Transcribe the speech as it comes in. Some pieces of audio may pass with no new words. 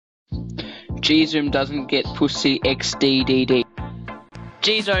Gzoom doesn't get pussy XDDD.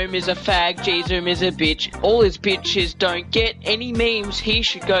 Gzoom is a fag, Gzoom is a bitch. All his bitches don't get any memes. He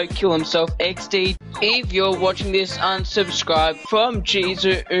should go kill himself XD. If you're watching this, unsubscribe from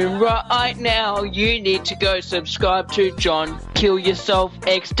Gzoom right now. You need to go subscribe to John Kill Yourself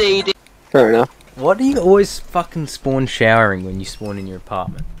XD. Fair enough. Why do you always fucking spawn showering when you spawn in your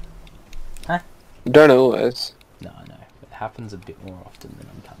apartment? Huh? Don't always. No. It happens a bit more often than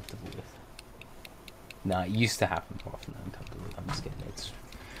I'm comfortable with. No, it used to happen more often than I'm comfortable with. I'm just kidding.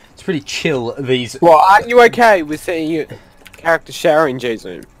 It's pretty chill these... Well, aren't you okay with seeing your character showering,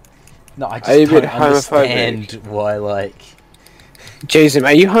 Gzoom? No, I Are you just a bit don't understand why, like... Gzoom,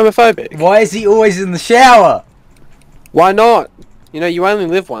 are you homophobic? Why is he always in the shower? Why not? You know, you only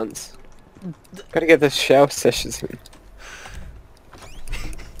live once. Gotta get the shower sessions in.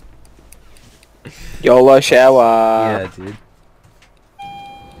 YOLO shower. Yeah, dude.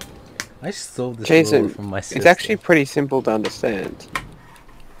 I stole this rule Gzoom, from my sister. it's actually pretty simple to understand.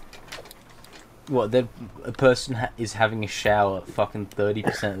 What, a person is having a shower fucking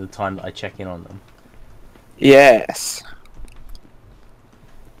 30% of the time that I check in on them. Yes.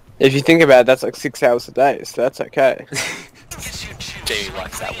 If you think about it, that's like 6 hours a day, so that's okay. Jamie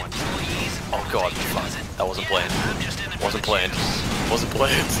likes that one. Oh god, fuck. That wasn't planned. Wasn't planned. Wasn't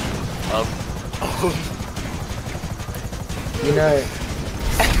planned. You know...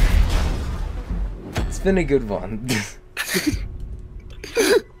 It's been a good one.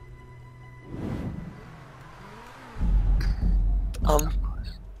 Of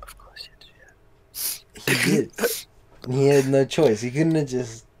course He did. He had no choice. He couldn't have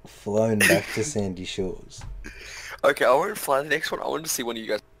just flown back to Sandy Shores. Okay, I won't fly the next one. I want to see one of you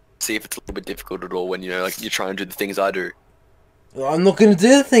guys, see if it's a little bit difficult at all when, you know, like, you're trying to do the things I do. Well, I'm not gonna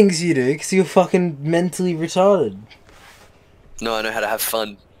do the things you do, because you're fucking mentally retarded. No, I know how to have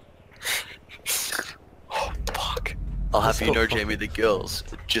fun. Oh, fuck. I'll have you know, Jamie, the girls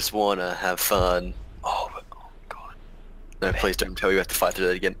just wanna have fun. Oh god. No, please don't tell me you have to fight through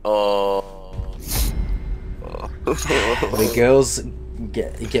that again. Oh. The girls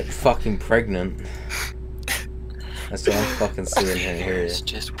get fucking pregnant. That's what I'm fucking seeing here.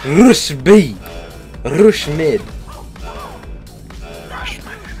 Rush B! Rush mid! Rush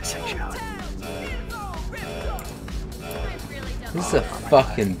my homosexuality. This is a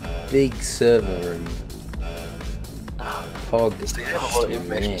fucking big server and Pog is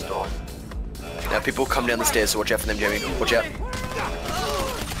Now people come down the stairs, so watch out for them, Jamie. Watch out.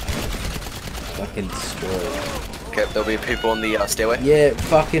 fucking destroyed. Okay, there'll be people on the stairway. Yeah,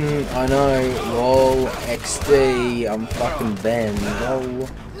 fucking, I know, lol, XD, I'm fucking Ben, lol.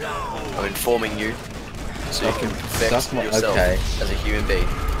 I'm informing you, so you can perfect yourself as a human being.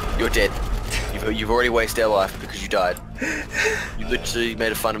 You're dead. You've already wasted our life because you died. You literally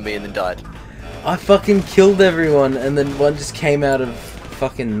made fun of me and then died. I fucking killed everyone, and then one just came out of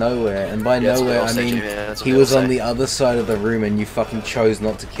fucking nowhere, and by nowhere I mean he was on the other side of the room and you fucking chose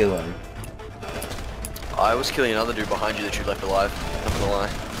not to kill him. I was killing another dude behind you that you left alive, not gonna lie.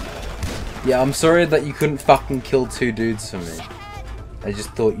 Yeah, I'm sorry that you couldn't fucking kill 2 dudes for me. I just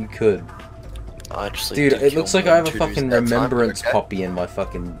thought you could. Dude, it looks like I have a fucking remembrance copy in my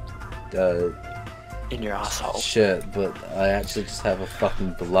fucking in your asshole shirt, but I actually just have a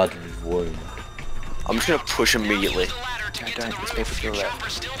fucking blood wound. I'm just gonna push immediately. Don't, there's people to the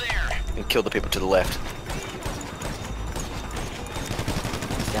left. And kill the people to the left.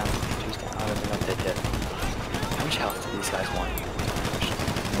 He's down. He's down. Oh, they're not dead yet. How much health do these guys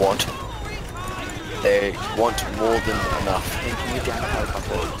want? They want more than enough. Hey, can you down a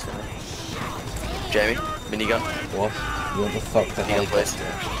helicopter? Jamie, minigun. What? You want the fuck the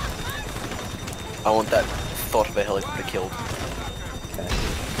helicopter? I want that thought of a helicopter killed. Okay.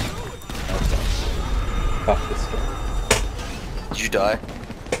 Fuck this guy. Did you die?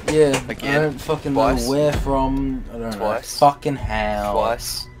 Yeah, again? I don't fucking Twice? know where from. I don't Twice? know. Fucking how.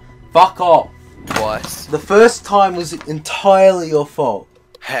 Twice? Fuck off! Twice? The first time was entirely your fault.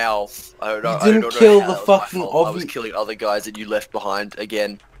 How? I don't know. You didn't I don't kill know the how that was my fucking fault. I was killing other guys that you left behind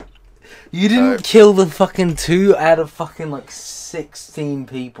again. You didn't kill the fucking 2 out of fucking like 16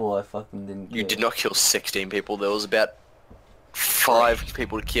 people I fucking didn't kill. You did not kill 16 people. There was about 5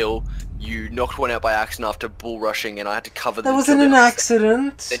 people to kill. You knocked one out by accident after bull rushing, and I had to cover. That wasn't an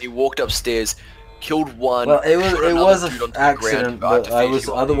accident. Then you walked upstairs, killed one. Well, it was an ground, accident, but I was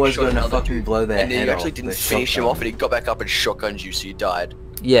otherwise going to fucking dude, blow their head off. And then you actually didn't finish him off, and he got back up and shotgunned you, so you died.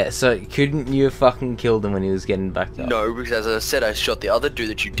 Yeah, so couldn't you have fucking killed him when he was getting back up? No, because as I said, I shot the other dude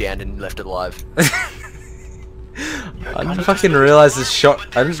that you downed and left alive. I didn't fucking realize the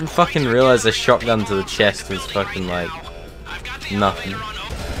shotgun to the chest was fucking like nothing.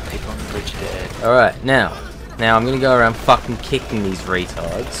 bridge dead. Alright, now I'm gonna go around fucking kicking these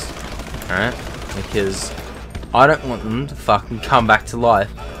retards. Alright? Because I don't want them to fucking come back to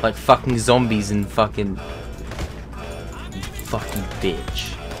life like fucking zombies and fucking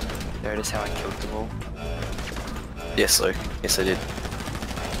bitch. Notice how I killed them all? Yes, Luke. Yes, I did.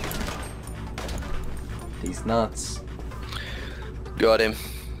 These nuts. Got him.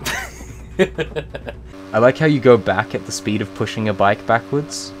 I like how you go back at the speed of pushing a bike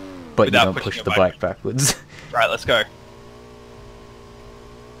backwards, but Without you don't pushing push a the bike. bike backwards. Right, let's go.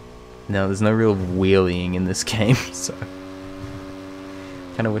 No, there's no real wheeling in this game, so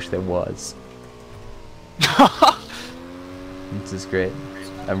kind of wish there was. This is great.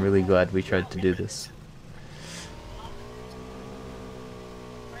 I'm really glad we tried to do this.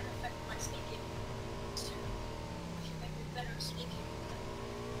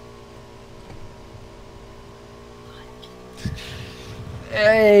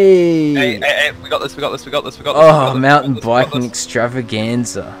 Hey! Hey, we got this. Oh, mountain biking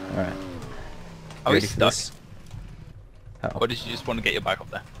extravaganza. Alright. Are we Ready for stuck? this? Oh, Or did you just want to get your bike up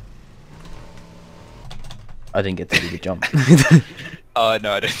there? I didn't get to do the jump. Oh,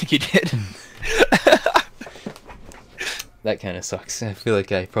 no, I don't think you did. That kind of sucks. I feel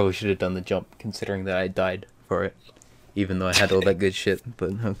like I probably should have done the jump, considering that I died for it. Even though I had all that good shit,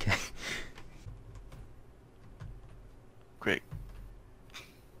 but okay. Quick.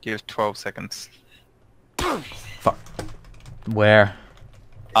 You have 12 seconds. Fuck. Where?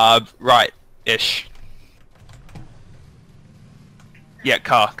 Right-ish. Yeah,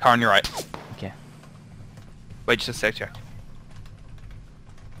 car on your right. Okay. Wait just a sec, Jack.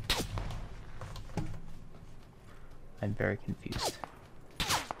 I'm very confused.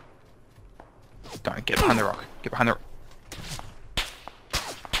 Don't get behind the rock. Get behind the rock.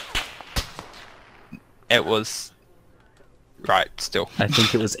 It was... Right, still. I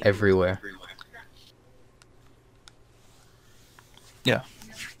think it was everywhere. Yeah.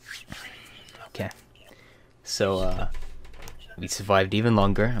 Okay. So, we survived even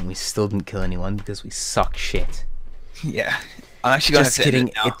longer, and we still didn't kill anyone because we suck shit. Yeah. I'm actually gonna Just have to end kidding,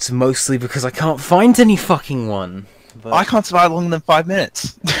 it now. it's mostly because I can't find any fucking one. But I can't survive longer than 5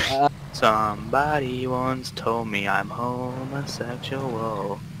 minutes. Somebody once told me I'm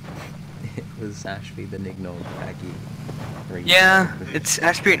homosexual. it was Ashby the Nignol Baggy. Yeah, it's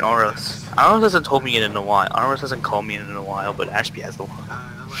Ashby and Oros. Oros hasn't told me it in a while. Oros hasn't called me in a while, but Ashby has the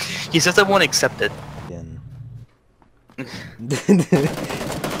one. He says I won't accept it. Again.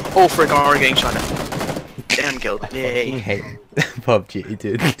 Oh frick, I'm already getting shot at. Damn killed. I Yay. hate PUBG,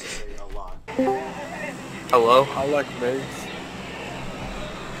 dude. Hello? I like moves.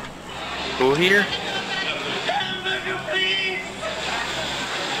 Who here?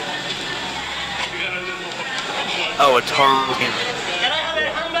 Oh, it's horrible game.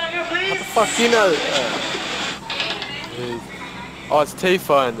 What the fuck, you know? Oh, it's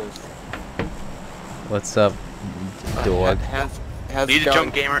T-Finders. What's up, dog? How's Need it to going?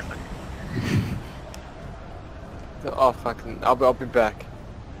 jump, gamer. Oh, fucking, I'll be back.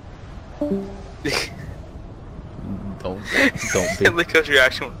 Don't be. Look at your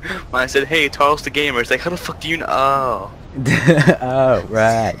reaction when I said, "Hey, Charles the gamer." It's like, how the fuck do you know? Oh. Oh,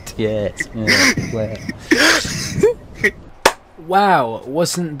 right. Yes. Well. Wow,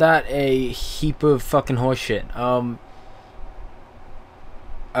 wasn't that a heap of fucking horseshit?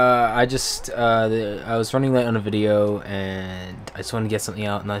 I was running late on a video and I just wanted to get something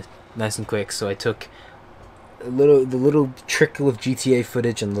out nice and quick, so I took the little trickle of GTA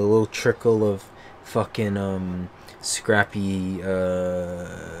footage and the little trickle of fucking scrappy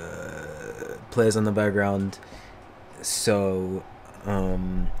players on the background. So I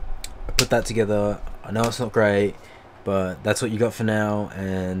put that together. I know it's not great, but that's what you got for now,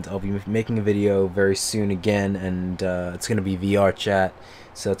 and I'll be making a video very soon again, and it's gonna be VR chat,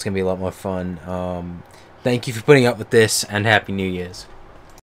 so it's gonna be a lot more fun. Thank you for putting up with this, and Happy New Year's.